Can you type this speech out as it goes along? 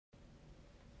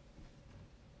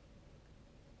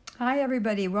Hi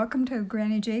everybody, welcome to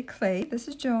Granny J Clay. This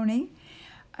is Joni.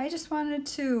 I just wanted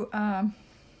to, I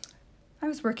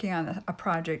was working on a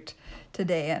project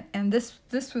today and this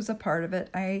was a part of it.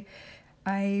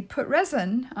 I put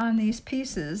resin on these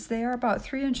pieces. They are about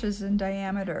 3 inches in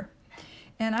diameter.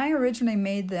 And I originally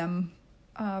made them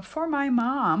for my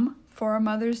mom for a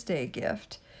Mother's Day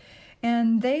gift.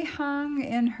 And they hung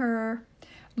in her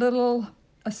little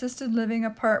assisted living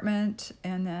apartment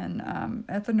and then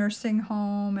at the nursing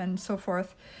home and so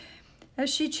forth.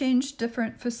 As she changed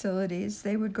different facilities,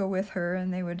 they would go with her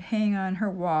and they would hang on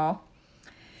her wall.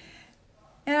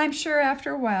 And I'm sure after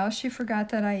a while she forgot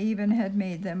that I even had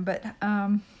made them, but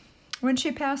when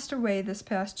she passed away this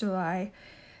past July,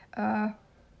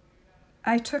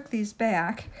 I took these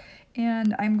back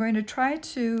and I'm going to try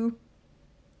to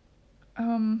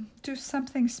do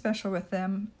something special with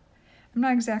them. I'm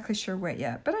not exactly sure what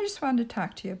yet, but I just wanted to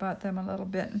talk to you about them a little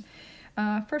bit.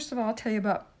 First of all,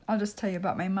 I'll just tell you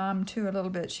about my mom too a little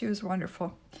bit. She was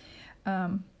wonderful.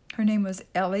 Her name was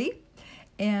Ellie,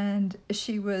 and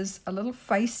she was a little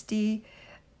feisty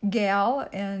gal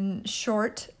and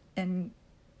short and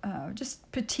just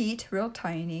petite, real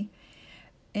tiny.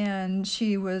 And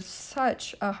she was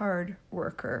such a hard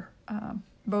worker.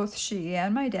 Both she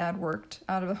and my dad worked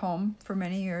out of the home for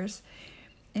many years.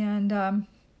 And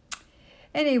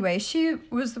anyway, she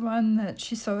was the one that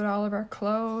she sewed all of our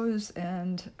clothes,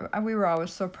 and we were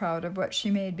always so proud of what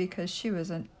she made because she was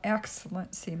an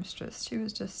excellent seamstress. She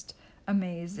was just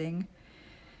amazing.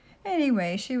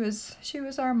 Anyway, she was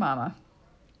our mama.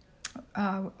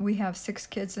 We have 6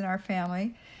 kids in our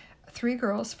family, 3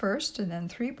 girls first and then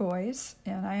 3 boys,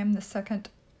 and I am the second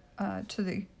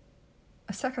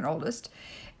second oldest.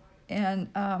 And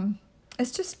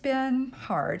it's just been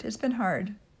hard. It's been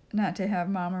hard not to have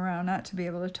Mom around, not to be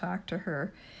able to talk to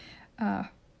her.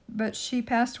 But she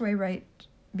passed away right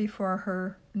before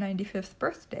her 95th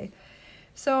birthday.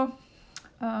 So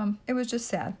it was just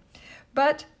sad.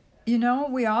 But, you know,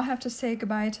 we all have to say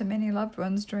goodbye to many loved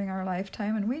ones during our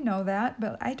lifetime, and we know that,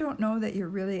 but I don't know that you're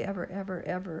really ever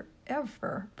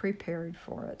prepared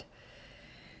for it.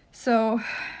 So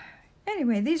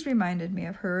anyway, these reminded me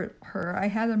of her. I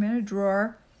had them in a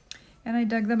drawer, and I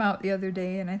dug them out the other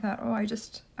day, and I thought, oh, I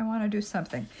want to do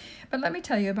something. But let me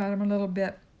tell you about them a little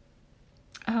bit.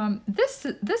 This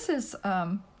is,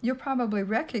 you'll probably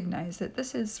recognize it.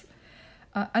 This is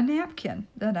a napkin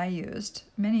that I used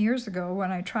many years ago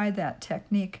when I tried that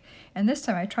technique. And this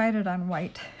time I tried it on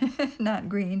white, not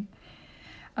green.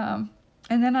 And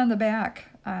then on the back,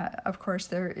 of course,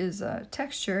 there is a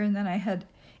texture, and then I had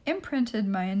imprinted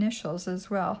my initials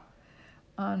as well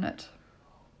on it.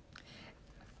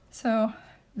 So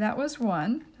that was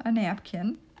one, a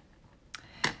napkin.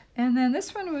 And then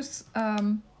this one was,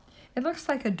 it looks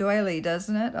like a doily,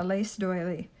 doesn't it? A lace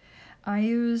doily. I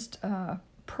used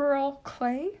pearl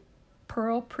clay,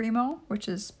 Pearl Primo, which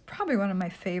is probably one of my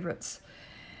favorites.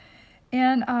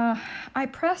 And I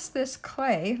pressed this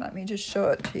clay, let me just show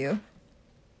it to you.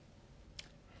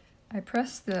 I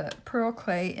pressed the pearl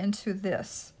clay into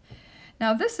this.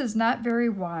 Now this is not very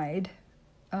wide.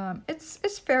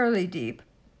 It's fairly deep.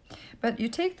 But you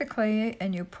take the clay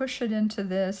and you push it into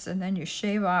this, and then you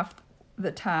shave off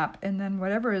the top, and then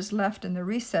whatever is left in the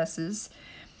recesses,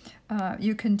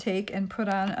 you can take and put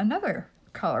on another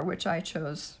color, which I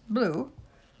chose blue.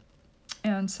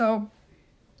 And so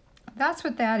that's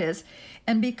what that is.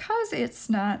 And because it's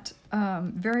not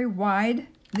very wide,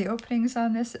 the openings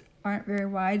on this aren't very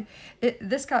wide,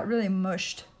 this got really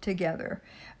mushed together.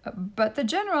 But the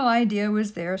general idea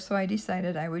was there, so I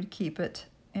decided I would keep it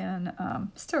and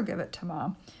still give it to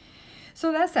Mom.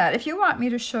 So that's that. If you want me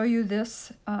to show you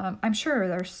this, I'm sure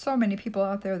there's so many people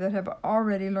out there that have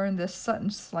already learned this Sutton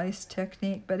Slice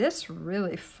technique, but it's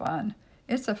really fun.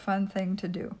 It's a fun thing to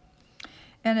do.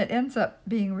 And it ends up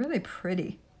being really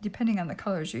pretty, depending on the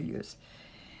colors you use.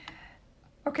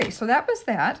 Okay, so that was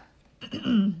that.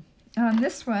 On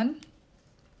this one,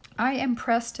 I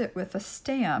impressed it with a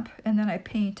stamp, and then I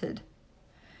painted.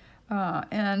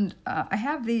 I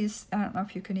have these, I don't know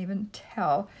if you can even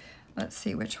tell. Let's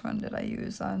see, which one did I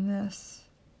use on this?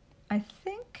 I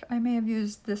think I may have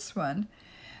used this one,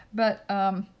 but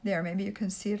there, maybe you can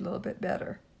see it a little bit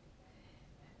better.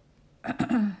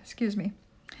 Excuse me.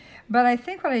 But I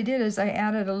think what I did is I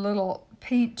added a little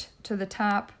paint to the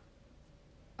top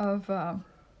of,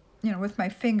 you know, with my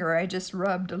finger. I just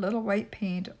rubbed a little white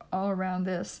paint all around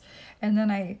this, and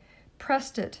then I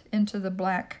pressed it into the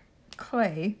black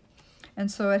clay. And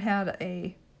so it had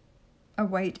a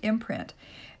white imprint.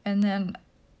 And then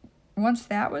once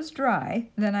that was dry,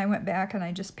 then I went back and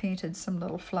I just painted some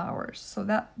little flowers. So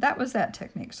that was that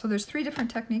technique. So there's 3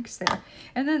 different techniques there.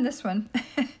 And then this one,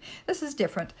 this is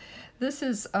different. This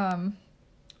is,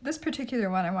 this particular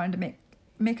one I wanted to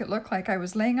make it look like I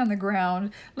was laying on the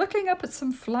ground, looking up at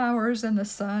some flowers and the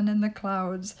sun and the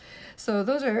clouds. So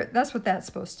that's what that's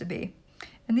supposed to be.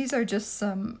 And these are just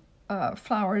some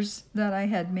flowers that I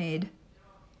had made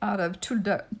out of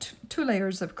two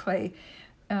layers of clay.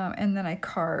 And then I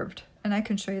carved, and I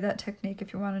can show you that technique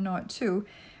if you want to know it too.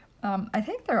 I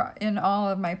think they're in all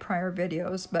of my prior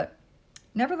videos, but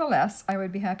nevertheless, I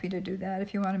would be happy to do that.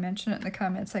 If you want to mention it in the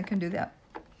comments, I can do that.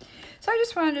 So I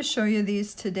just wanted to show you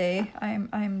these today.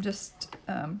 I'm just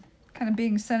kind of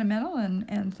being sentimental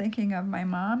and thinking of my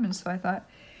mom, and so I thought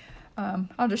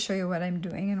I'll just show you what I'm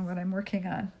doing and what I'm working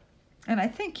on. And I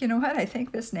think, you know what, I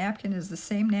think this napkin is the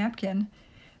same napkin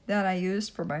that I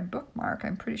used for my bookmark.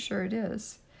 I'm pretty sure it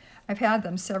is. I've had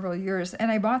them several years,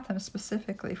 and I bought them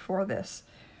specifically for this.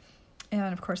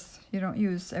 And of course, you don't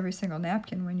use every single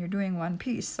napkin when you're doing one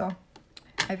piece, so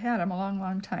I've had them a long,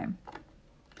 long time.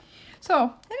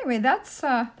 So anyway, that's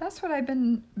what I've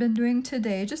been doing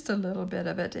today, just a little bit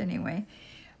of it anyway.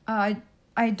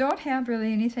 I don't have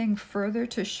really anything further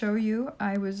to show you.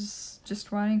 I was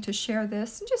just wanting to share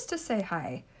this just to say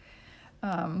hi.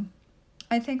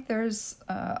 I think there's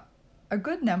a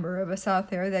good number of us out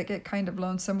there that get kind of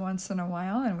lonesome once in a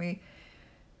while, and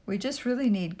we just really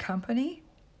need company.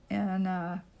 And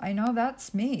I know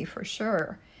that's me for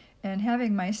sure. And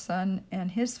having my son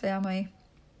and his family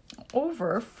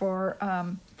over for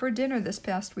dinner this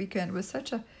past weekend was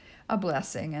such a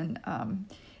blessing, and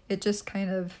it just kind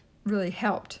of really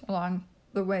helped along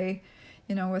the way.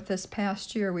 You know, with this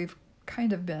past year, we've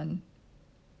kind of been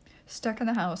stuck in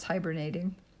the house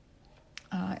hibernating.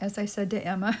 As I said to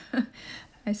Emma,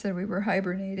 I said we were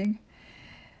hibernating.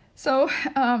 So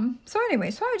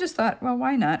anyway, so I just thought, well,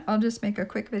 why not? I'll just make a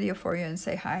quick video for you and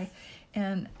say hi.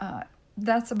 And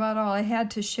that's about all I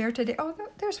had to share today. Oh,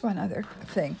 there's one other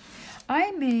thing.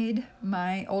 I made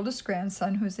my oldest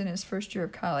grandson, who's in his first year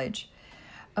of college,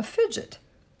 a fidget.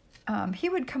 He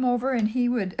would come over and he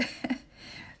would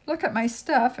look at my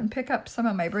stuff and pick up some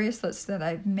of my bracelets that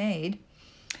I've made.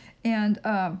 And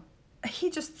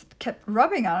he just kept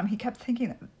rubbing on them. He kept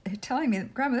telling me,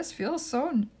 Grandma, this feels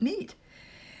so neat.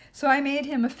 So I made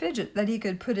him a fidget that he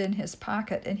could put in his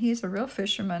pocket, and he's a real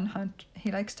fisherman.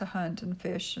 He likes to hunt and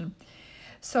fish. And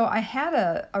so I had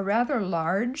a rather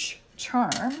large charm.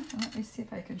 Let me see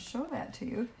if I can show that to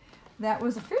you. That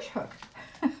was a fish hook,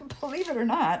 believe it or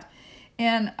not.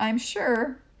 And I'm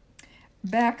sure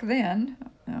back then,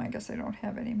 oh, I guess I don't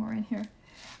have any more in here.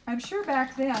 I'm sure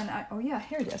back then, oh yeah,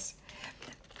 here it is.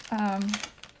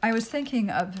 I was thinking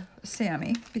of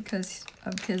Sammy because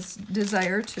of his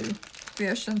desire to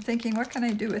fish, and thinking, what can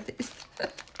I do with these?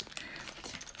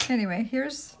 Anyway, here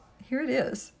it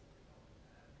is.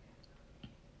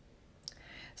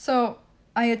 So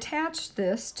I attached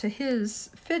this to his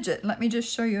fidget. Let me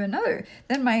just show you another.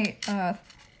 Then my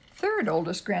third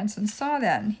oldest grandson saw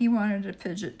that, and he wanted a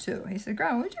fidget too. He said,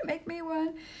 Grandma, would you make me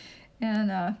one?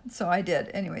 And so I did.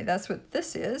 Anyway, that's what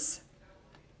this is.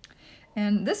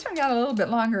 And this one got a little bit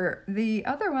longer. The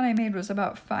other one I made was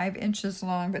about 5 inches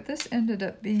long, but this ended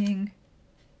up being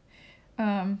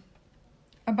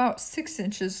about 6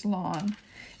 inches long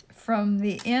from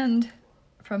the end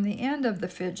of the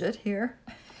fidget here.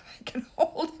 I can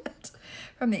hold it.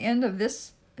 From the end of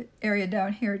this area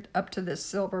down here up to this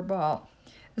silver ball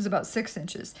is about 6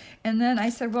 inches. And then I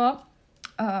said, well,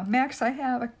 Max, I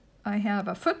have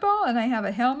a football and I have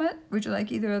a helmet. Would you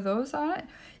like either of those on it?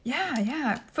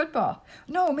 Yeah, football.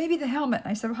 No, maybe the helmet.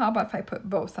 I said, well, how about if I put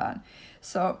both on?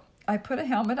 So I put a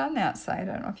helmet on that side.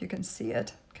 I don't know if you can see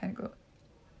it. Kind of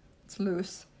it's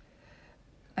loose.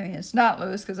 I mean, it's not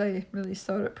loose because I really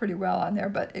sewed it pretty well on there,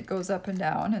 but it goes up and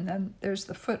down. And then there's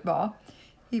the football.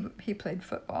 He played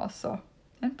football, so,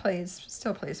 and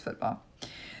still plays football.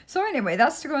 So anyway,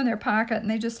 that's to go in their pocket, and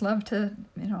they just love to,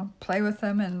 play with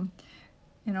them and,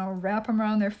 wrap them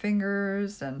around their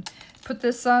fingers and put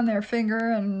this on their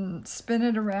finger and spin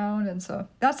it around. And so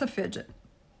that's a fidget.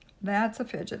 That's a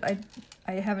fidget.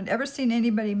 I haven't ever seen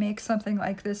anybody make something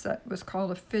like this that was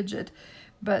called a fidget,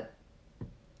 but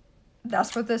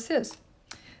that's what this is.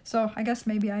 So I guess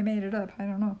maybe I made it up. I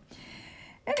don't know.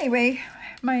 Anyway,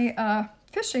 my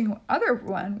fishing other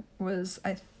one was,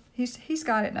 he's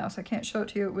got it now, so I can't show it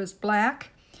to you. It was black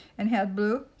and had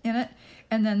blue in it.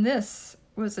 And then this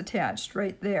was attached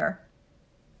right there.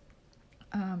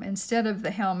 Instead of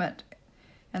the helmet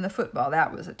and the football,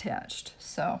 that was attached.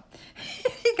 So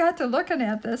he got to looking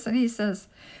at this and he says,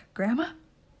 Grandma,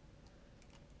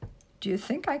 do you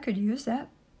think I could use that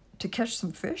to catch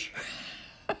some fish.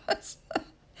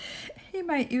 He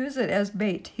might use it as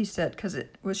bait, he said, because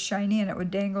it was shiny and it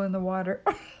would dangle in the water.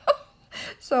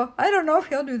 So I don't know if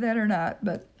he'll do that or not,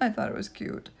 but I thought it was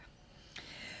cute.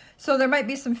 So there might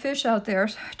be some fish out there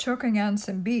choking on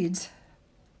some beads.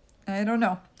 I don't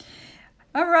know.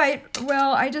 All right,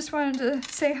 well, I just wanted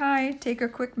to say hi, take a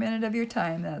quick minute of your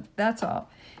time. That's all.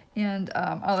 And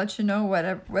I'll let you know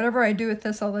whatever I do with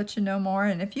this, I'll let you know more.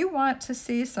 And if you want to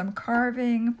see some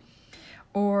carving,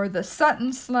 or the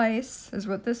Sutton slice is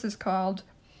what this is called,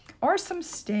 or some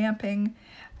stamping,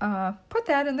 put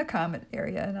that in the comment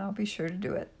area and I'll be sure to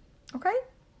do it. Okay?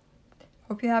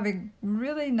 Hope you have a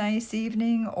really nice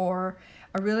evening or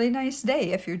a really nice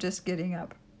day if you're just getting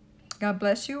up. God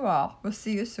bless you all. We'll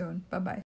see you soon. Bye-bye.